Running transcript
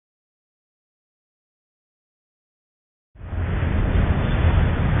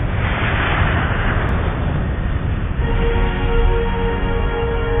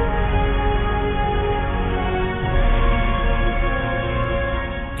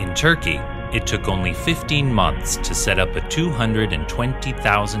In Turkey, it took only 15 months to set up a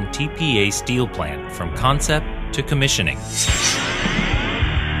 220,000 TPA steel plant from concept to commissioning,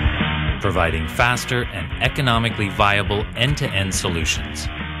 providing faster and economically viable end-to-end solutions,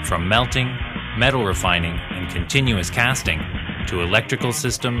 from melting, metal refining, and continuous casting to electrical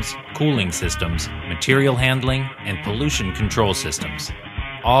systems, cooling systems, material handling, and pollution control systems,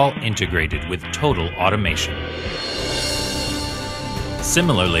 all integrated with total automation.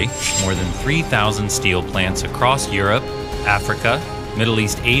 Similarly, more than 3,000 steel plants across Europe, Africa, Middle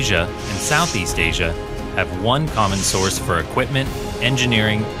East Asia, and Southeast Asia have one common source for equipment,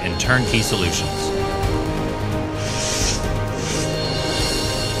 engineering, and turnkey solutions.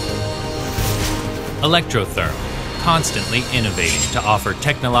 Electrotherm, constantly innovating to offer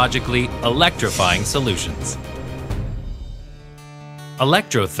technologically electrifying solutions.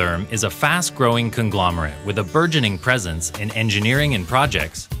 Electrotherm is a fast-growing conglomerate with a burgeoning presence in engineering and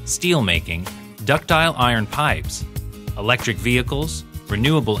projects, steelmaking, ductile iron pipes, electric vehicles,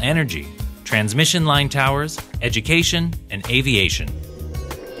 renewable energy, transmission line towers, education, and aviation.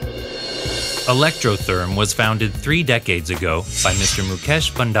 Electrotherm was founded 3 decades ago by Mr.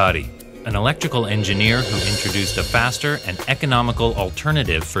 Mukesh Bhandari, an electrical engineer who introduced a faster and economical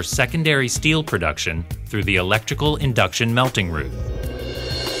alternative for secondary steel production through the electrical induction melting route.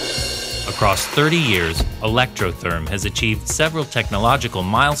 Across 30 years, Electrotherm has achieved several technological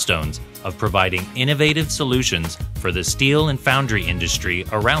milestones of providing innovative solutions for the steel and foundry industry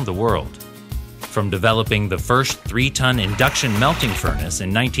around the world. From developing the first 3-ton induction melting furnace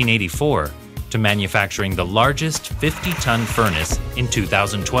in 1984 to manufacturing the largest 50-ton furnace in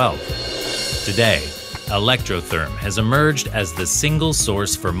 2012. Today, Electrotherm has emerged as the single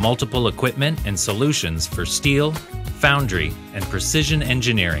source for multiple equipment and solutions for steel, foundry, and precision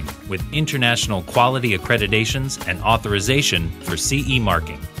engineering with international quality accreditations and authorization for CE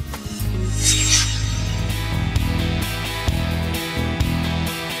marking.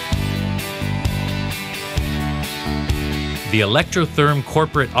 The Electrotherm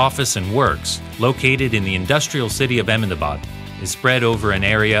corporate office and works, located in the industrial city of Ahmedabad, is spread over an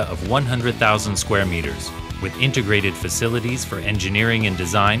area of 100,000 square meters, with integrated facilities for engineering and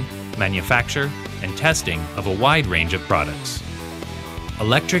design, manufacture, and testing of a wide range of products.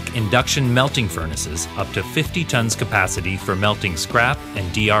 Electric induction melting furnaces up to 50 tons capacity for melting scrap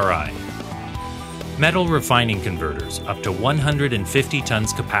and DRI. Metal refining converters up to 150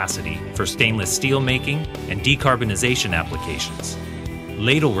 tons capacity for stainless steel making and decarbonization applications.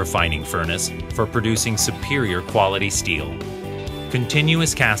 Ladle refining furnace for producing superior quality steel.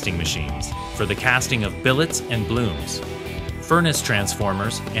 Continuous casting machines for the casting of billets and blooms. Furnace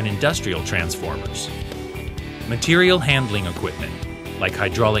transformers and industrial transformers. Material handling equipment like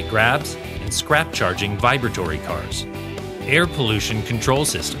hydraulic grabs and scrap charging vibratory cars. Air pollution control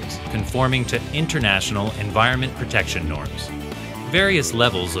systems conforming to international environment protection norms. Various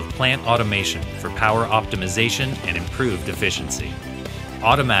levels of plant automation for power optimization and improved efficiency.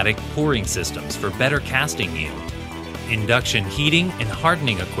 Automatic pouring systems for better casting yield. Induction heating and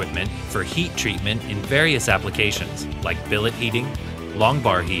hardening equipment for heat treatment in various applications like billet heating, long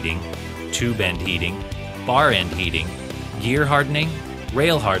bar heating, tube end heating, bar end heating, gear hardening,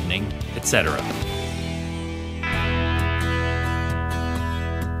 rail hardening, etc.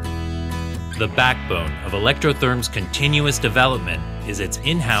 The backbone of Electrotherm's continuous development is its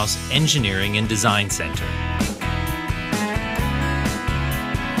in-house engineering and design center.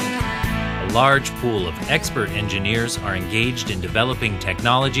 A large pool of expert engineers are engaged in developing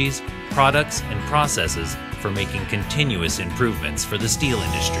technologies, products, and processes for making continuous improvements for the steel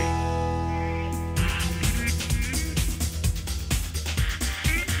industry.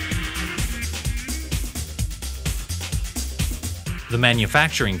 The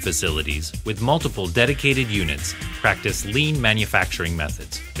manufacturing facilities, with multiple dedicated units, practice lean manufacturing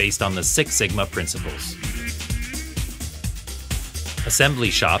methods based on the Six Sigma principles. Assembly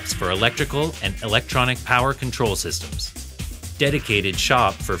shops for electrical and electronic power control systems. Dedicated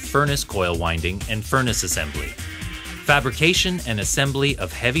shop for furnace coil winding and furnace assembly. Fabrication and assembly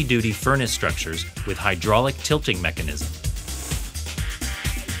of heavy-duty furnace structures with hydraulic tilting mechanism.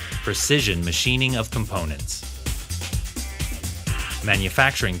 Precision machining of components.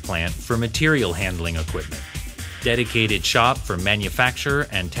 Manufacturing plant for material handling equipment. Dedicated shop for manufacture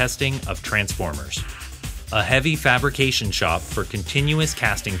and testing of transformers. A heavy fabrication shop for continuous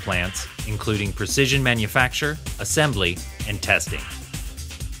casting plants, including precision manufacture, assembly, and testing.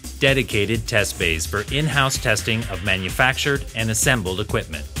 Dedicated test bays for in-house testing of manufactured and assembled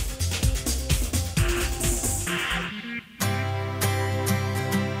equipment.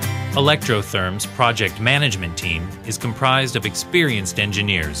 Electrotherm's project management team is comprised of experienced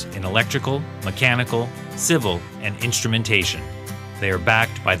engineers in electrical, mechanical, civil, and instrumentation. They are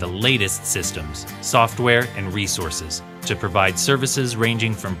backed by the latest systems, software, and resources to provide services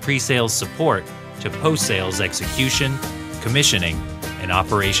ranging from pre-sales support to post-sales execution, commissioning, and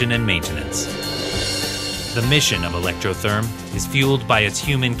operation and maintenance. The mission of Electrotherm is fueled by its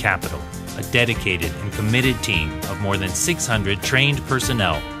human capital. A dedicated and committed team of more than 600 trained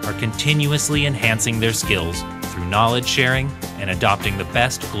personnel are continuously enhancing their skills through knowledge sharing and adopting the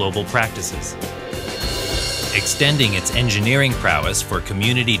best global practices. Extending its engineering prowess for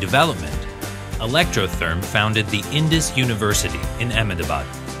community development, Electrotherm founded the Indus University in Ahmedabad,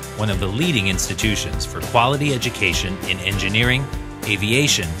 one of the leading institutions for quality education in engineering,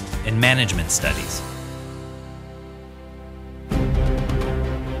 aviation, and management studies.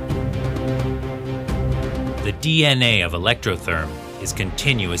 The DNA of Electrotherm is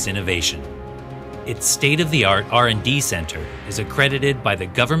continuous innovation. Its state-of-the-art R&D center is accredited by the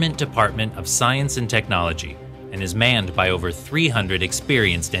Government Department of Science and Technology and is manned by over 300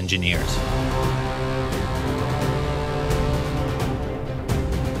 experienced engineers.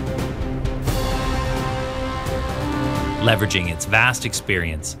 Leveraging its vast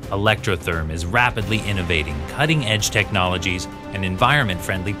experience, Electrotherm is rapidly innovating cutting-edge technologies and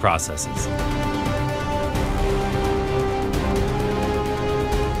environment-friendly processes.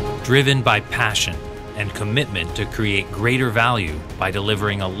 Driven by passion and commitment to create greater value by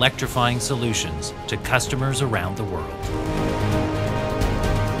delivering electrifying solutions to customers around the world.